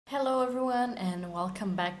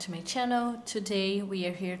welcome back to my channel. Today we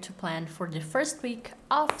are here to plan for the first week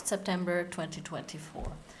of September 2024.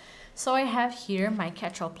 So I have here my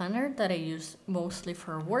catch-all planner that I use mostly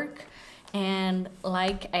for work, and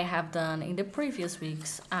like I have done in the previous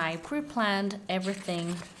weeks, I pre-planned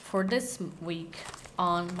everything for this week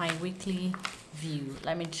on my weekly view.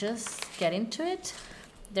 Let me just get into it.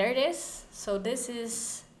 There it is. So this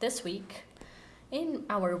is this week in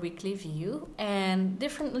our weekly view, and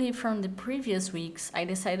differently from the previous weeks, I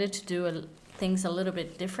decided to do things a little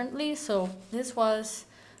bit differently. So this was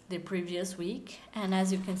the previous week, and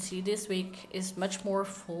as you can see, this week is much more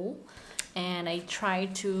full, and I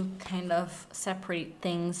tried to kind of separate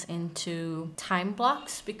things into time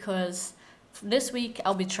blocks because this week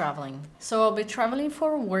I'll be traveling. So I'll be traveling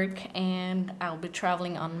for work, and I'll be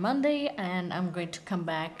traveling on Monday, and I'm going to come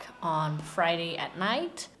back on Friday at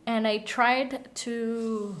night. And I tried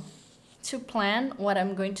to plan what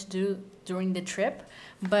I'm going to do during the trip,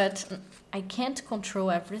 but I can't control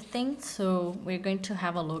everything, so we're going to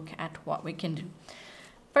have a look at what we can do.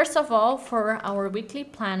 First of all, for our weekly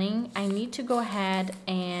planning, I need to go ahead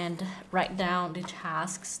and write down the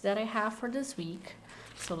tasks that I have for this week.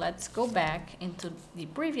 So let's go back into the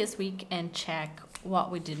previous week and check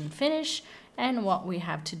what we didn't finish and what we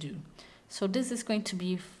have to do. So this is going to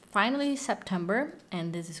be finally September,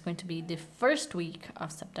 and this is going to be the first week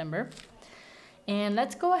of September. And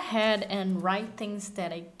let's go ahead and write things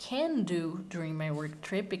that I can do during my work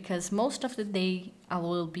trip, because most of the day I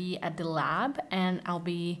will be at the lab and I'll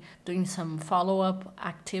be doing some follow-up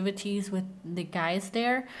activities with the guys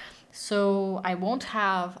there. So I won't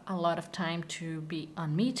have a lot of time to be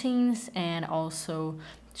on meetings and also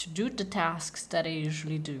to do the tasks that I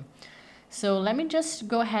usually do. So let me just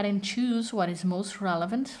go ahead and choose what is most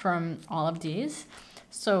relevant from all of these.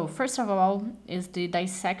 So first of all is the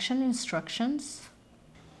dissection instructions.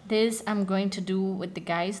 This I'm going to do with the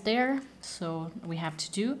guys there, so we have to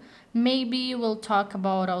do. Maybe we'll talk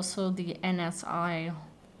about also the NSI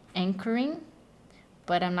anchoring,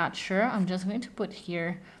 but I'm not sure. I'm just going to put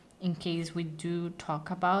here in case we do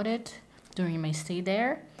talk about it during my stay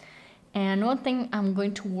there. And one thing I'm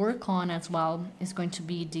going to work on as well is going to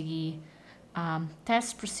be the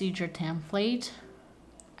test procedure template.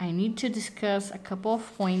 I need to discuss a couple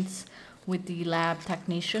of points with the lab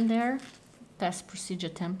technician there. Test procedure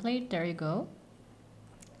template, there you go.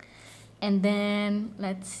 And then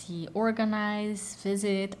let's see, organize,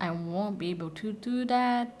 visit, I won't be able to do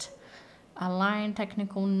that. Align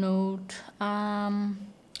technical note,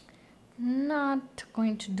 not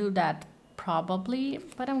going to do that probably,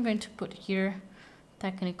 but I'm going to put here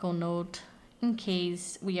technical note in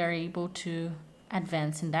case we are able to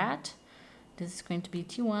advance in that. This is going to be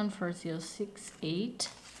T14068.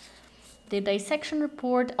 The dissection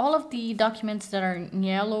report, all of the documents that are in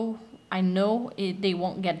yellow, I know they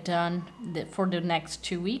won't get done for the next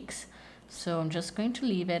 2 weeks, so I'm just going to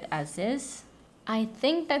leave it as is. I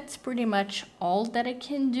think that's pretty much all that I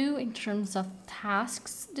can do in terms of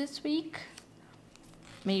tasks this week.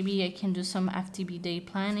 Maybe I can do some FTB day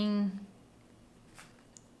planning.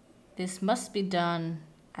 This must be done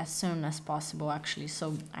as soon as possible, actually,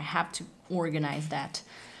 so I have to organize that.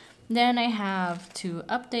 Then I have to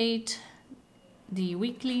update the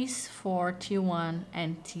weeklies for T1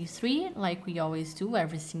 and T3 like we always do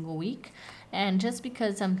every single week. And just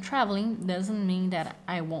because I'm traveling doesn't mean that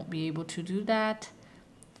I won't be able to do that.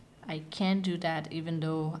 I can do that even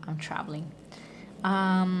though I'm traveling.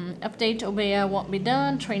 Update OBEA won't be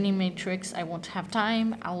done. Training matrix, I won't have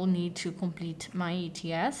time. I will need to complete my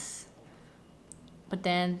ETS. But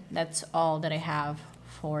then that's all that I have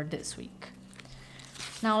for this week.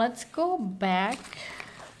 Now let's go back.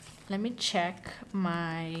 Let me check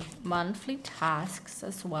my monthly tasks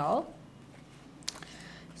as well.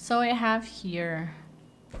 So I have here,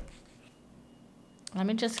 let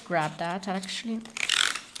me just grab that actually.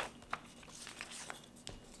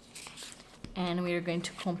 And we are going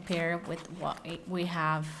to compare with what we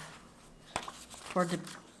have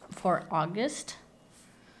for August.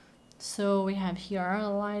 So we have here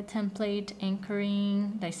RLI template,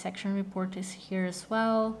 anchoring, dissection report is here as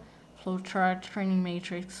well. Flowchart, training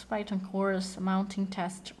matrix, Python course, mounting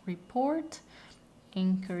test report,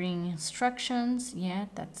 anchoring instructions. Yeah,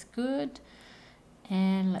 that's good.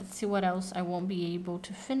 And let's see what else I won't be able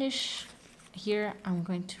to finish. Here I'm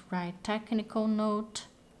going to write technical note,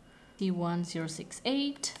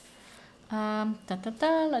 T1068.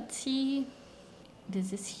 Let's see.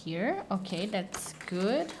 This is here. Okay, that's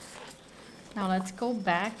good. Now let's go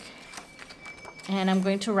back, and I'm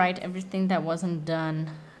going to write everything that wasn't done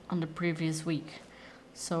on the previous week.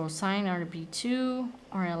 So sign RB2,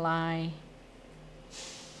 RLI,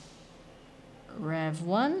 Rev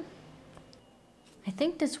 1. I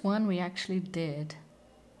think this one we actually did.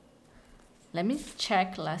 Let me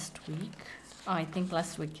check last week. Oh, I think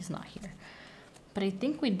last week is not here. But I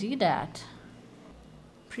think we did that.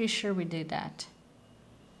 Pretty sure we did that.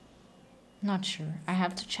 Not sure. I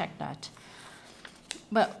have to check that.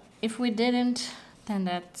 But if we didn't, then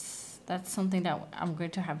that's something that I'm going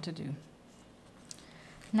to have to do.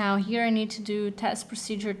 Now here I need to do test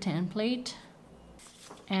procedure template.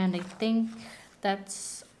 And I think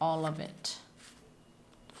that's all of it.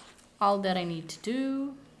 All that I need to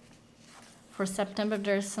do. For September,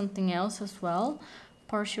 there's something else as well.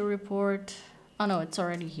 Partial report. Oh no, it's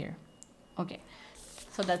already here. Okay,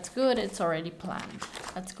 so that's good. It's already planned.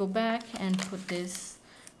 Let's go back and put this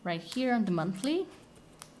right here on the monthly.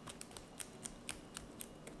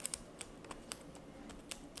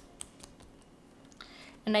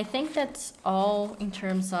 And I think that's all in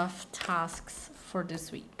terms of tasks for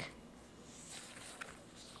this week.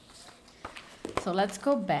 So let's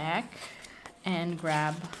go back and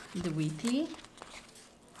grab the weekly.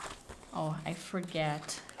 Oh, I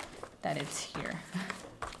forget that it's here.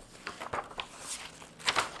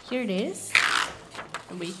 Here it is,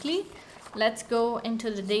 the weekly. Let's go into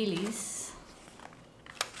the dailies.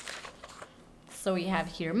 So we have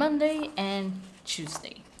here Monday and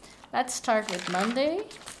Tuesday. Let's start with Monday.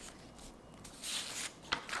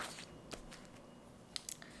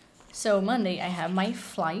 So Monday I have my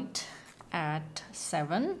flight at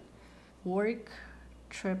 7. Work,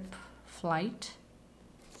 trip, flight.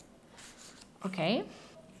 Okay.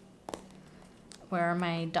 Where are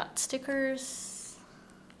my dot stickers?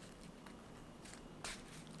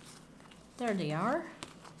 There they are.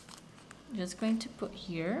 Just going to put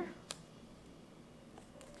here.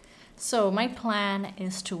 So my plan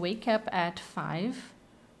is to wake up at 5.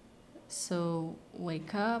 So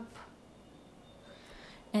wake up.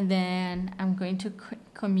 And then I'm going to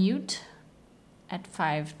commute at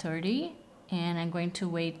 5:30, and I'm going to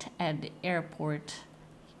wait at the airport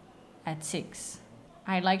at 6.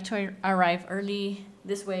 I like to arrive early.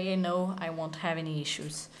 This way I know I won't have any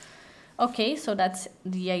issues. Okay, so that's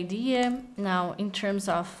the idea. Now, in terms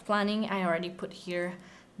of planning, I already put here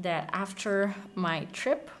that after my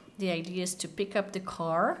trip, the idea is to pick up the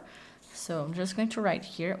car. So I'm just going to write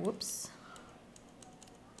here, whoops.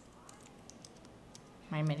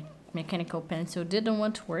 My mechanical pencil didn't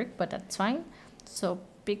want to work, but that's fine. So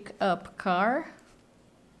pick up car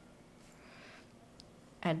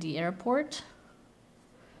at the airport.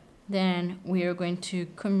 Then we are going to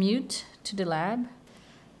commute to the lab,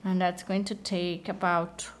 and that's going to take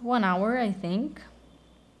about 1 hour, I think.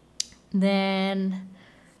 Then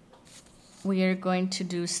we are going to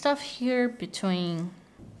do stuff here between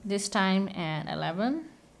this time and 11.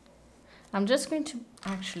 I'm just going to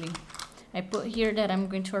I put here that I'm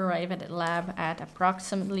going to arrive at the lab at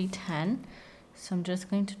approximately 10. So I'm just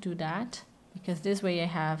going to do that because this way I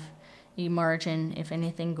have a margin if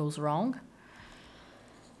anything goes wrong.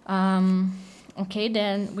 Okay,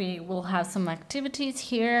 then we will have some activities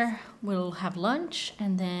here. We'll have lunch,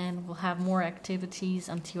 and then we'll have more activities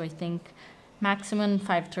until I think maximum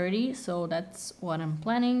 5:30. So that's what I'm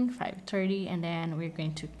planning, 5:30, and then we're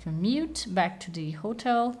going to commute back to the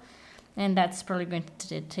hotel, and that's probably going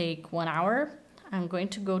to take 1 hour. I'm going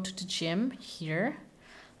to go to the gym here.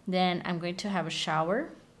 Then I'm going to have a shower.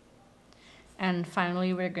 And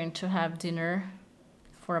finally, we're going to have dinner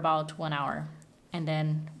for about 1 hour. And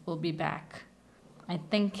then we'll be back. I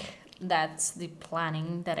think that's the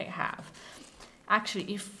planning that I have.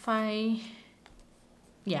 Actually,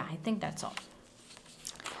 yeah, I think that's all.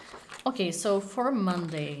 Okay, so for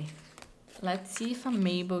Monday, let's see if I'm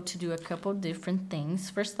able to do a couple different things.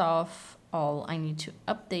 First off, I need to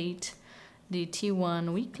update the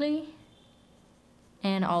T1 weekly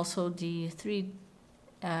and also the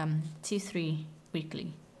T3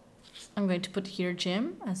 weekly. I'm going to put here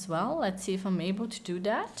gym as well. Let's see if I'm able to do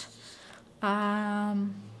that.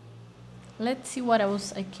 Let's see what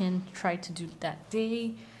else I can try to do that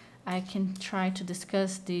day. I can try to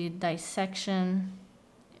discuss the dissection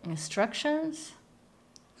instructions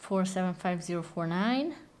for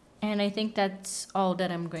 75049. And I think that's all that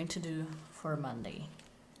I'm going to do for Monday.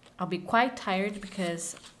 I'll be quite tired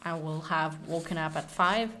because I will have woken up at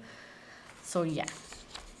 5. So yeah.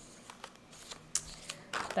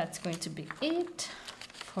 That's going to be it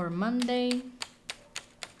for Monday.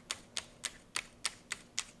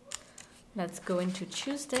 Let's go into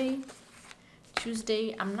Tuesday.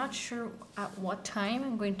 Tuesday, I'm not sure at what time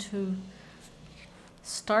I'm going to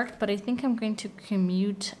start, but I think I'm going to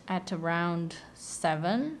commute at around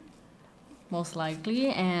 7, most likely,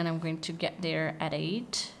 and I'm going to get there at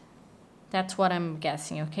 8. That's what I'm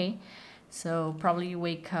guessing, okay? So probably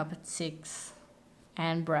wake up at 6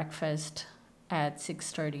 and breakfast at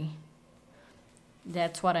 6:30.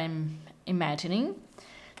 That's what I'm imagining.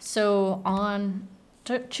 So on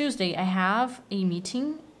Tuesday, I have a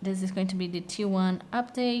meeting. This is going to be the T1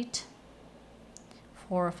 update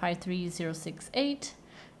for 53068.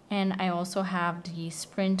 And I also have the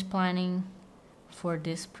sprint planning for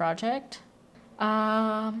this project.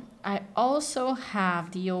 I also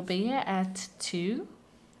have the Obeya at 2.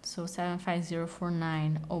 So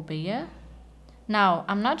 75049 Obeya. Now,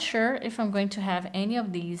 I'm not sure if I'm going to have any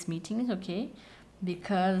of these meetings, okay?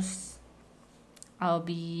 Because I'll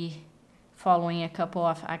be following a couple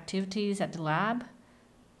of activities at the lab,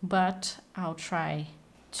 but I'll try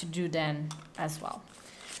to do them as well.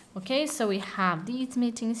 Okay, so we have these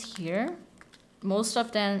meetings here. Most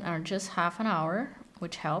of them are just half an hour,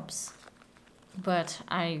 which helps, but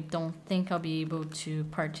I don't think I'll be able to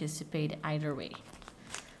participate either way.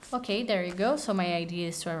 Okay, there you go. So my idea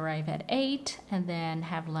is to arrive at 8 and then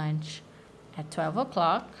have lunch at 12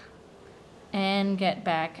 o'clock and get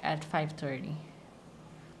back at 5:30.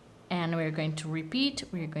 And we're going to repeat.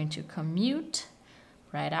 We're going to commute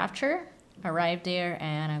right after. Arrive there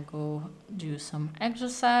and I'll go do some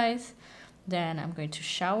exercise. Then I'm going to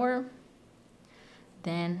shower.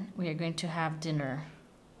 Then we are going to have dinner.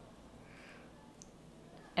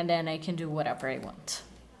 And then I can do whatever I want.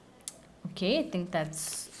 Okay, I think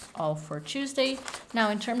that's all for Tuesday. Now,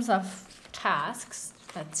 in terms of tasks,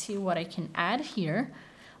 let's see what I can add here.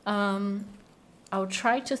 I'll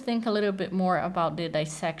try to think a little bit more about the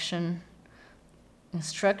dissection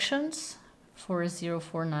instructions for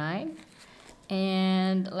 049.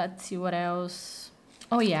 And let's see what else.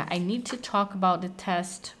 Oh yeah, I need to talk about the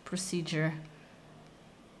test procedure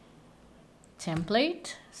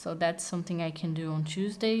template. So that's something I can do on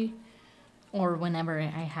Tuesday or whenever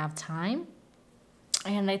I have time.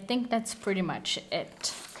 And I think that's pretty much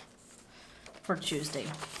it for Tuesday.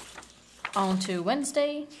 On to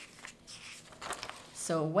Wednesday.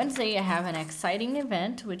 So Wednesday I have an exciting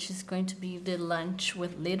event, which is going to be the lunch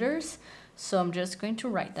with leaders. So I'm just going to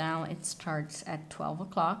write down, it starts at 12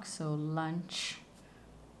 o'clock. So lunch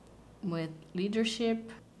with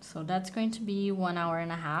leadership. So that's going to be 1 hour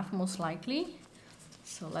and a half, most likely.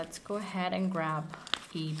 So let's go ahead and grab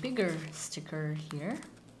a bigger sticker here.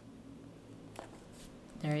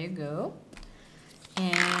 There you go.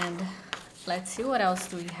 And let's see what else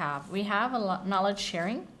do we have. We have a knowledge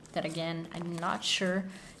sharing that, again, I'm not sure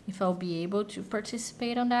if I'll be able to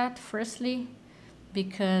participate on that. Firstly,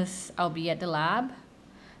 because I'll be at the lab.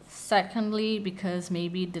 Secondly, because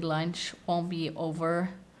maybe the lunch won't be over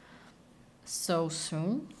so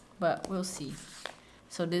soon, but we'll see.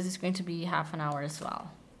 So this is going to be half an hour as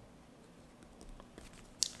well.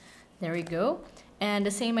 There we go. And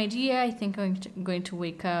the same idea, I think I'm going to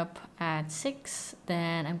wake up at 6,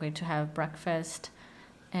 then I'm going to have breakfast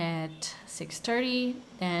at 6:30,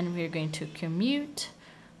 then we're going to commute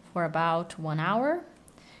for about 1 hour,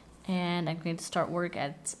 and I'm going to start work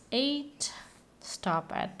at 8,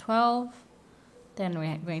 stop at 12, then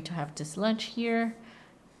we're going to have this lunch here,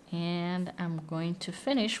 and I'm going to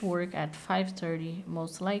finish work at 5:30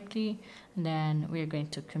 most likely, and then we're going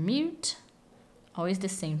to commute, always the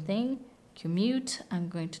same thing. Commute, I'm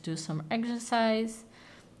going to do some exercise,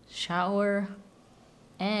 shower,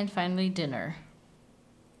 and finally dinner.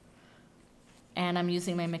 And I'm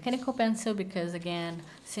using my mechanical pencil because, again,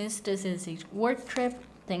 since this is a work trip,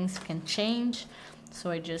 things can change. So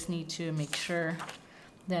I just need to make sure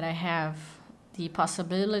that I have the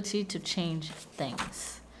possibility to change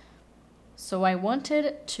things. So I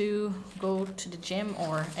wanted to go to the gym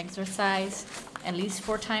or exercise at least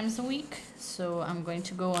 4 times a week. So I'm going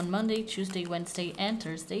to go on Monday, Tuesday, Wednesday, and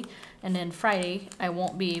Thursday. And then Friday, I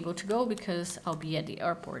won't be able to go because I'll be at the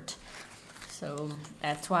airport. So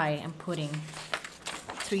that's why I'm putting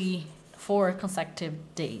 4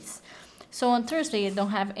 consecutive days. So on Thursday, I don't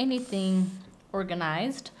have anything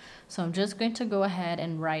organized. So I'm just going to go ahead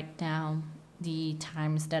and write down the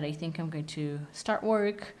times that I think I'm going to start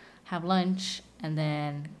work, have lunch, and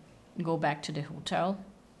then go back to the hotel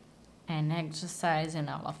and exercise and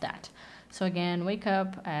all of that. So again, wake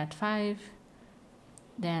up at 5,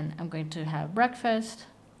 then I'm going to have breakfast,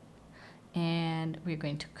 and we're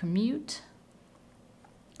going to commute,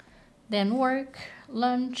 then work,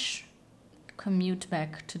 lunch, commute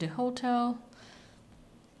back to the hotel,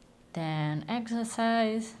 then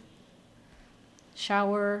exercise,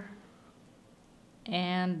 shower,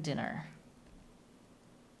 and dinner.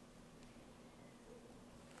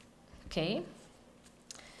 Okay,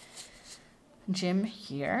 gym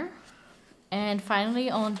here. And finally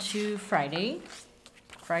on to Friday.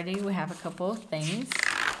 Friday we have a couple of things.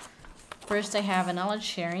 First, I have a knowledge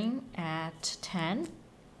sharing at 10.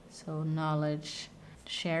 So knowledge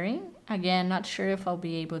sharing. Again, not sure if I'll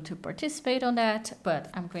be able to participate on that, but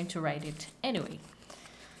I'm going to write it anyway.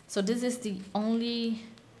 So this is the only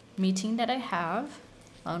meeting that I have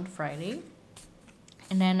on Friday.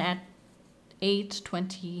 And then at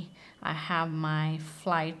 8:20, I have my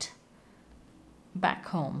flight back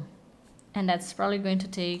home. And that's probably going to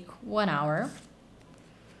take 1 hour.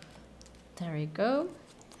 There we go.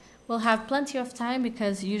 We'll have plenty of time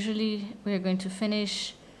because usually we're going to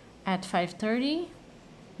finish at 5:30.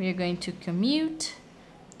 We are going to commute.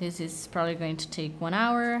 This is probably going to take 1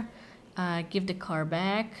 hour. Give the car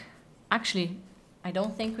back. Actually, I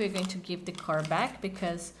don't think we're going to give the car back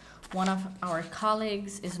because one of our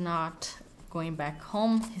colleagues is not going back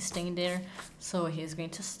home. He's staying there, so he's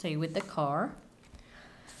going to stay with the car.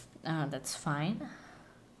 That's fine.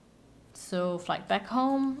 So flight back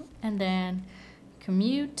home and then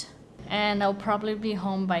commute, and I'll probably be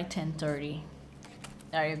home by 10:30.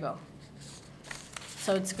 There you go.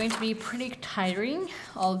 So it's going to be pretty tiring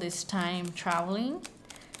all this time traveling.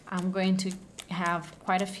 I'm going to have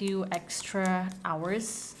quite a few extra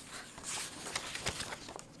hours,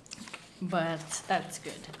 but that's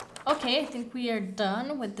good. Okay, I think we are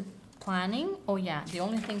done with the planning. Oh yeah, the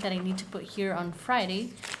only thing that I need to put here on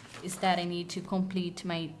Friday is that I need to complete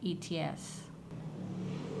my ETS.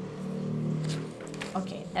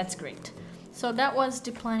 Okay, that's great. So that was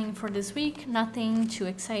the planning for this week. Nothing too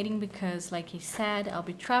exciting because, like I said, I'll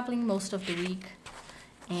be traveling most of the week,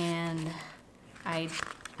 and I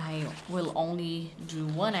will only do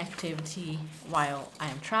one activity while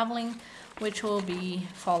I'm traveling, which will be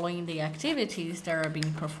following the activities that are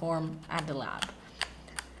being performed at the lab.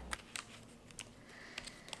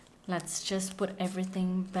 Let's just put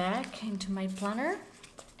everything back into my planner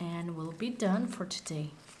and we'll be done for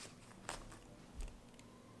today.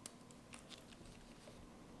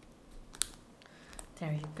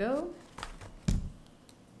 There you go.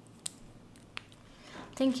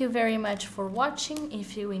 Thank you very much for watching.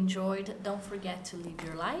 If you enjoyed, don't forget to leave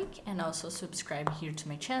your like and also subscribe here to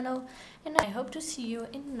my channel. And I hope to see you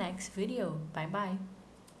in the next video. Bye bye.